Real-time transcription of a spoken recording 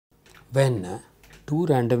When two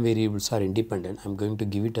random variables are independent, I am going to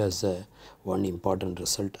give it as one important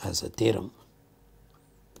result as a theorem.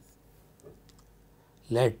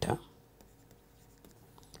 Let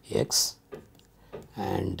x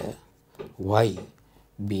and y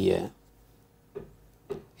be a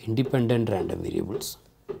independent random variables,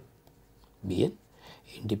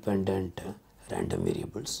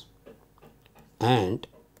 and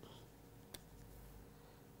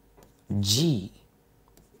g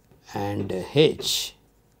and h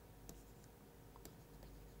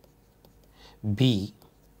be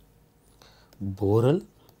Borel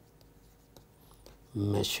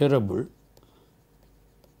measurable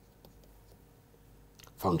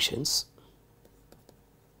functions,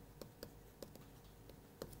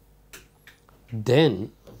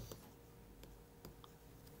 then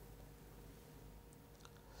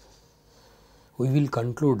we will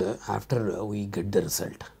conclude after we get the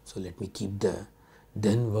result. So, let me keep the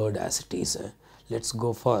then word as it is. Let us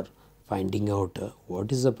go for finding out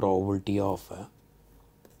what is the probability of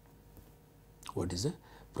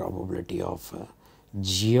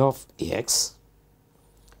g of x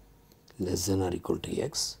less than or equal to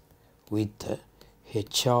x with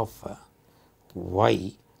h of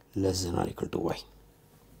y less than or equal to y.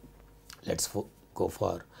 Let us go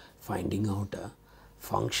for finding out a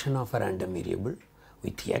function of a random variable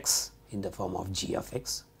with x in the form of g of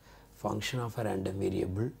x, function of a random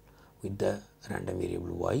variable with the random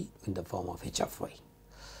variable y in the form of h of y.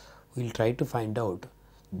 We will try to find out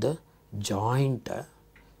the joint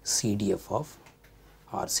CDF of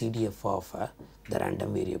the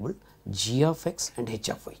random variable g of x and h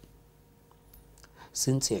of y.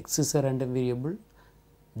 Since x is a random variable,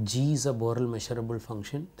 g is a Borel measurable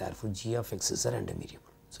function, therefore g of x is a random variable.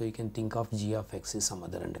 So, you can think of g of x is some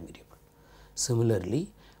other random variable.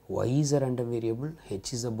 Similarly, y is a random variable,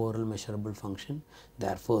 h is a Borel measurable function,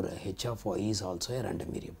 therefore h of y is also a random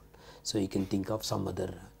variable. So, you can think of some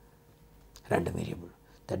other random variable.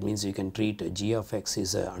 That means you can treat g of x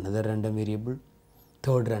is another random variable,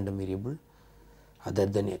 third random variable other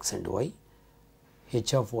than x and y,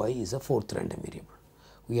 h of y is a fourth random variable.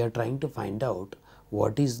 We are trying to find out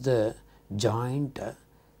what is the joint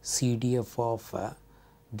CDF of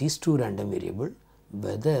these two random variable,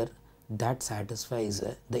 whether that satisfies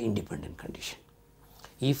the independent condition.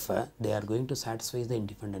 If they are going to satisfy the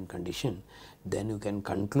independent condition, then you can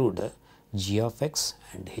conclude g of x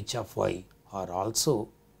and h of y are also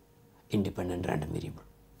independent random variable.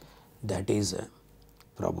 That is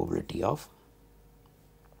probability of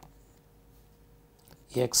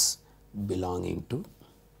x belonging to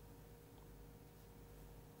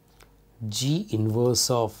g inverse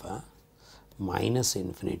of minus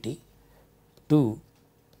infinity to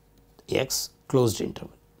x closed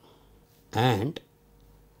interval, and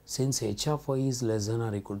since h of y is less than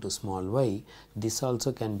or equal to small y, this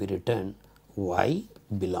also can be written y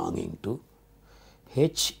belonging to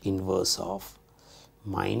h inverse of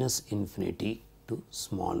minus infinity to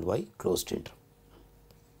small y closed interval.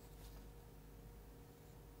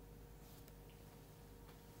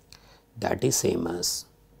 That is same as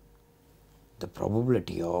the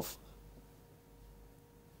probability of,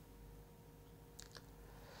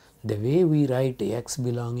 the way we write x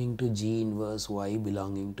belonging to g inverse, y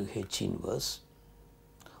belonging to h inverse,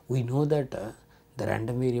 we know that the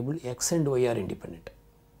random variable x and y are independent.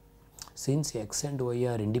 Since x and y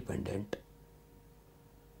are independent,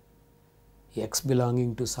 x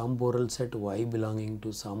belonging to some Borel set, y belonging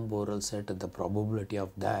to some Borel set, the probability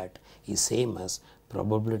of that is same as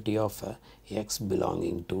probability of x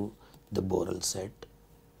belonging to the Borel set,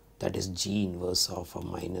 that is g inverse of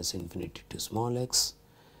minus infinity to small x.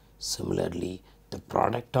 Similarly, the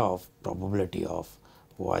product of probability of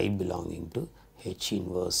y belonging to h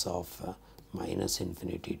inverse of minus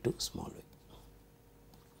infinity to small y,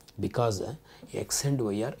 because x and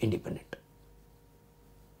y are independent.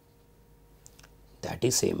 That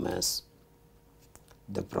is same as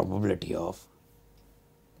the probability of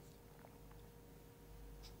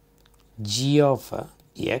g of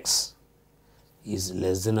x is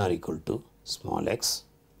less than or equal to small x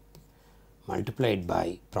multiplied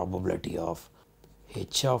by probability of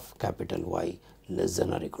h of capital Y less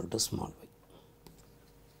than or equal to small y,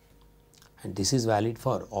 and this is valid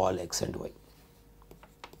for all x and y.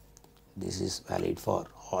 This is valid for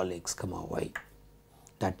all x comma y.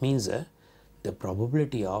 That means the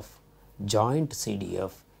probability of joint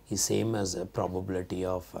CDF is same as the probability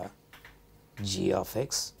of g of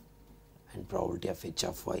x and probability of h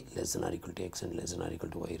of y less than or equal to x and less than or equal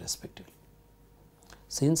to y respectively.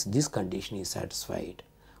 Since this condition is satisfied,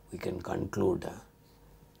 we can conclude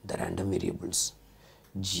the random variables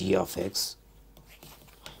g of x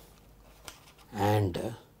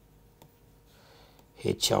and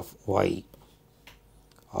h of y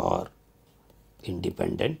are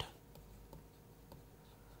independent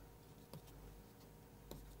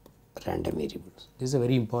random variables. This is a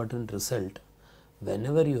very important result.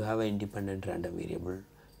 Whenever you have an independent random variable,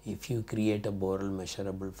 if you create a Borel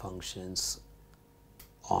measurable functions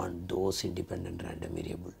on those independent random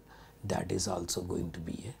variable, that is also going to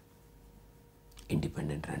be a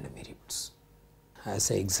independent random variables. As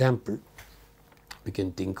an example, we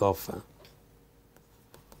can think of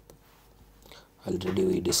already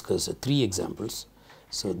we discussed 3 examples.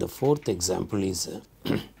 So, the fourth example is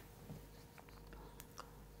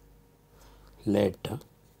let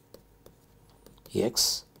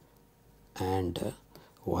x and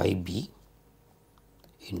y be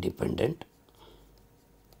independent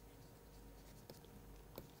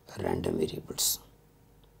random variables.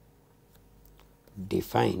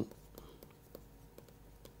 Define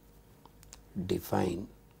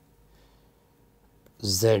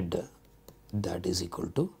z that is equal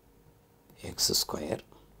to x square,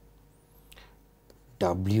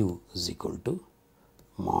 w is equal to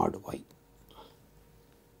mod y.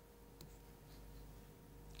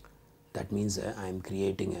 That means I am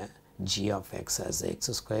creating a g of x as the x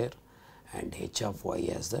square and h of y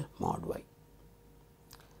as the mod y.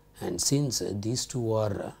 And since these two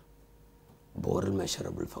are Borel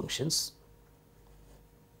measurable functions,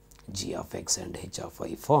 g of x and h of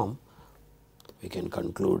y form, we can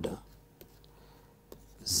conclude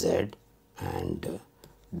z and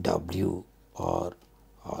w are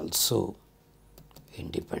also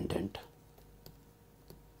independent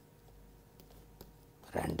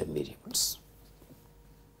random variables.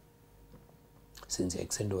 Since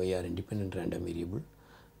x and y are independent random variable,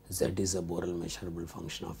 z is a Borel measurable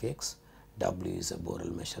function of x, w is a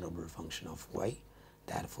Borel measurable function of y.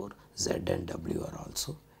 Therefore, z and w are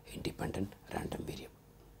also independent random variable.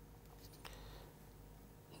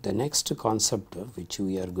 The next concept which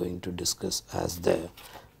we are going to discuss as the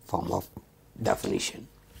form of definition,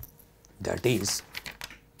 that is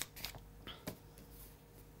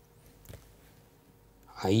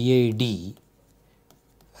IIT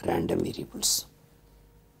random variables.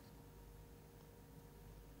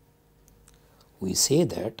 We say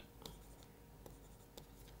that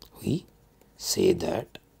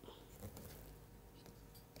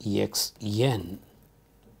xn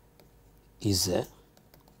is a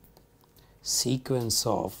sequence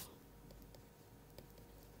of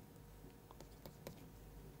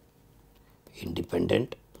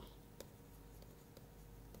independent,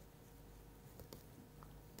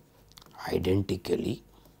 identically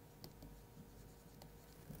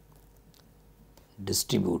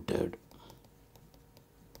distributed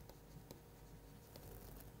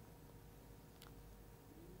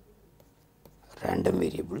random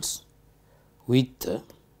variables with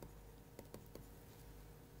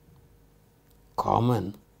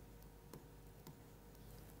common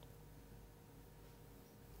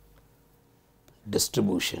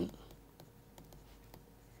distribution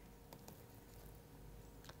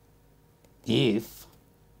if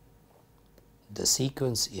the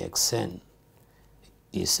sequence xn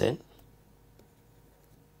is an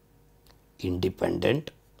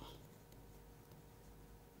independent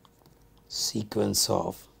sequence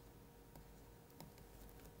of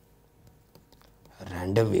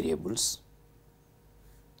random variables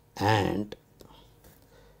and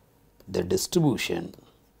the distribution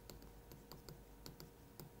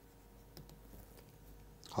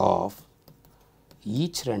of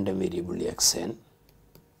each random variable xn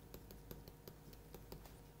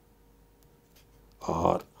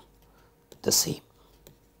are the same.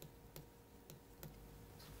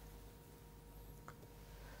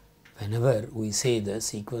 Whenever we say the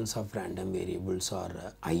sequence of random variables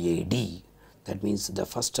are IID, that means the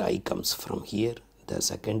first I comes from here, the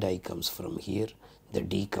second I comes from here, the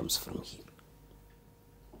D comes from here.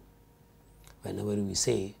 Whenever we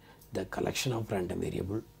say the collection of random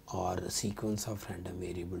variable or the sequence of random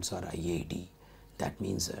variables are IID, that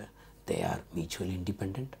means they are mutually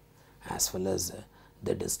independent as well as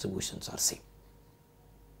the distributions are same.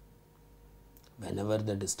 Whenever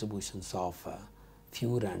the distributions of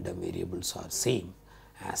few random variables are same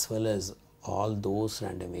as well as all those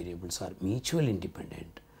random variables are mutually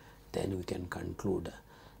independent, then we can conclude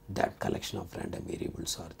that collection of random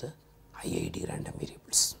variables are the IID random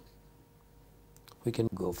variables. We can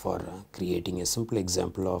go for creating a simple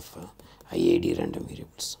example of IID random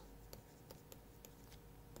variables.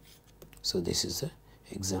 So, this is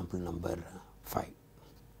example number 5.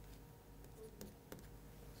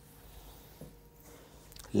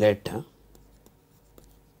 Let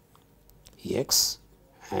x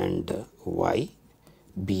and y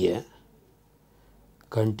be a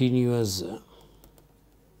continuous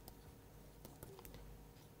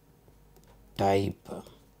type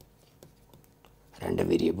random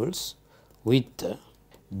variables with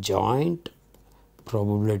joint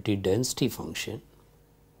probability density function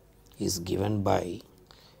is given by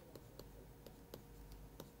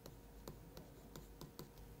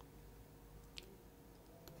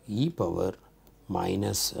e power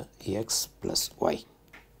minus x plus y,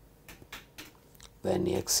 when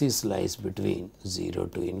x is lies between 0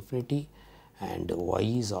 to infinity and y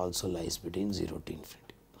is also lies between 0 to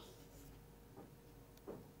infinity,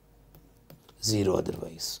 0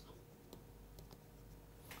 otherwise.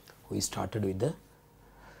 We started with the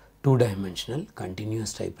two-dimensional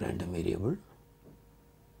continuous type random variables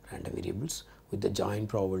with the joint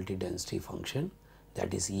probability density function,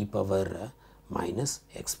 that is e power minus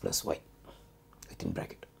x plus y within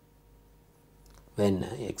bracket, when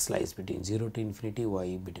x lies between 0 to infinity,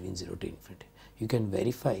 y between 0 to infinity. You can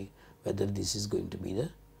verify whether this is going to be the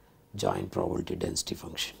joint probability density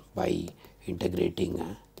function by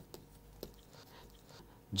integrating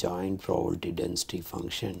joint probability density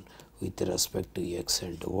function with respect to x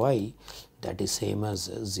and y, that is same as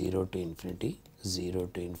 0 to infinity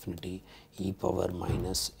e power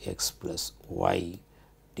minus x plus y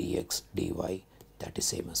dx dy, that is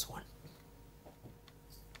same as 1.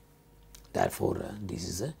 Therefore, this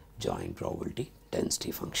is a joint probability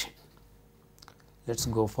density function. Let us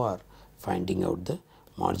go for finding out the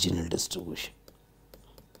marginal distribution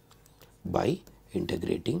by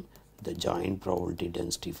integrating the joint probability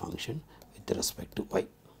density function with respect to y,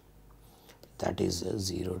 that is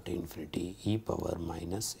 0 to infinity e power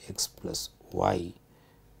minus x plus y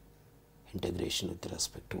integration with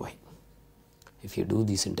respect to y. If you do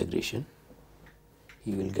this integration,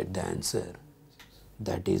 you will get the answer,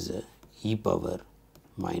 that is e power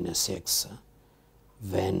minus x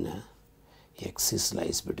when x is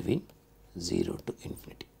lies between 0 to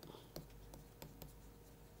infinity.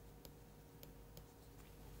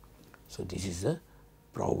 So, this is the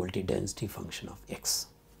probability density function of x.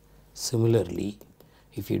 Similarly,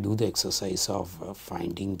 if you do the exercise of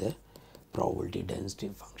finding the probability density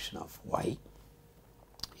function of y,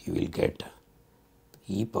 you will get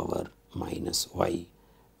e power minus y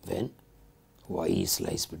when y is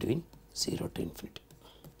lies between 0 to infinity,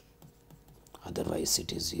 otherwise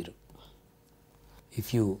it is 0.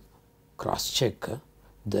 If you cross check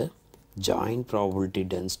the joint probability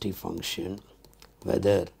density function,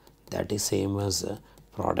 whether that is same as a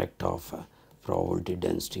product of probability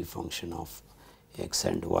density function of x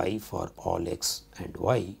and y for all x and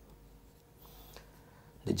y,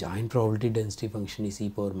 the joint probability density function is e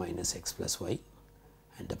power minus x plus y,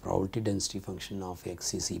 and the probability density function of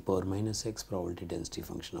x is e power minus x, probability density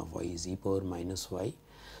function of y is e power minus y.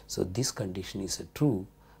 So, this condition is true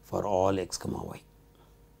for all x comma y.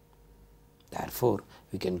 Therefore,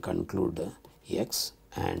 we can conclude x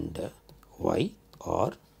and y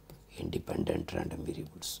are independent random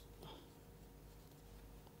variables.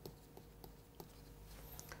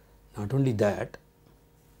 Not only that,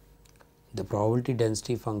 the probability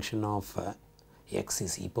density function of x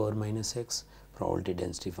is e power minus x, probability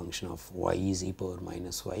density function of y is e power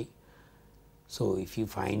minus y. So, if you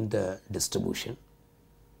find the distribution,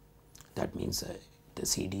 that means the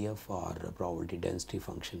CDF or probability density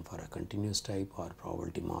function for a continuous type or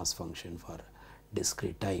probability mass function for a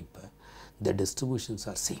discrete type, the distributions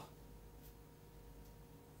are same.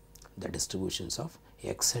 The distributions of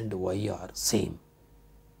x and y are same.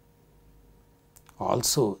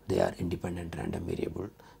 Also, they are independent random variable.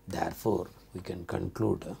 Therefore, we can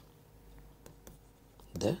conclude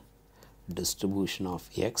the distribution of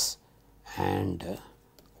x and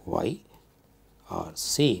y are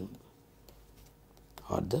same,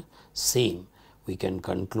 or the same. We can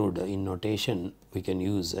conclude in notation, we can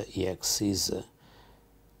use x is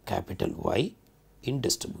capital Y in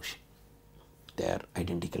distribution. They are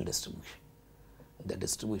identical distribution. The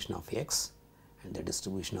distribution of x and the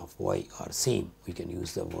distribution of y are same. We can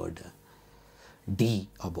use the word D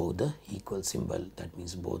above the equal symbol, that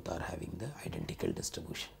means both are having the identical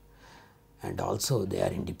distribution, and also they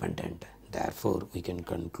are independent. Therefore, we can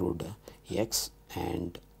conclude x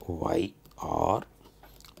and y are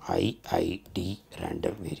IID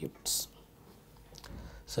random variables.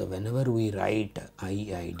 So, whenever we write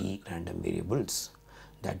IID random variables,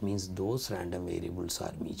 that means those random variables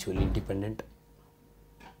are mutually independent.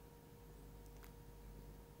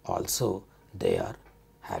 Also, they are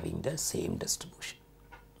having the same distribution.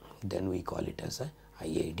 Then we call it as a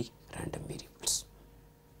IID random variable.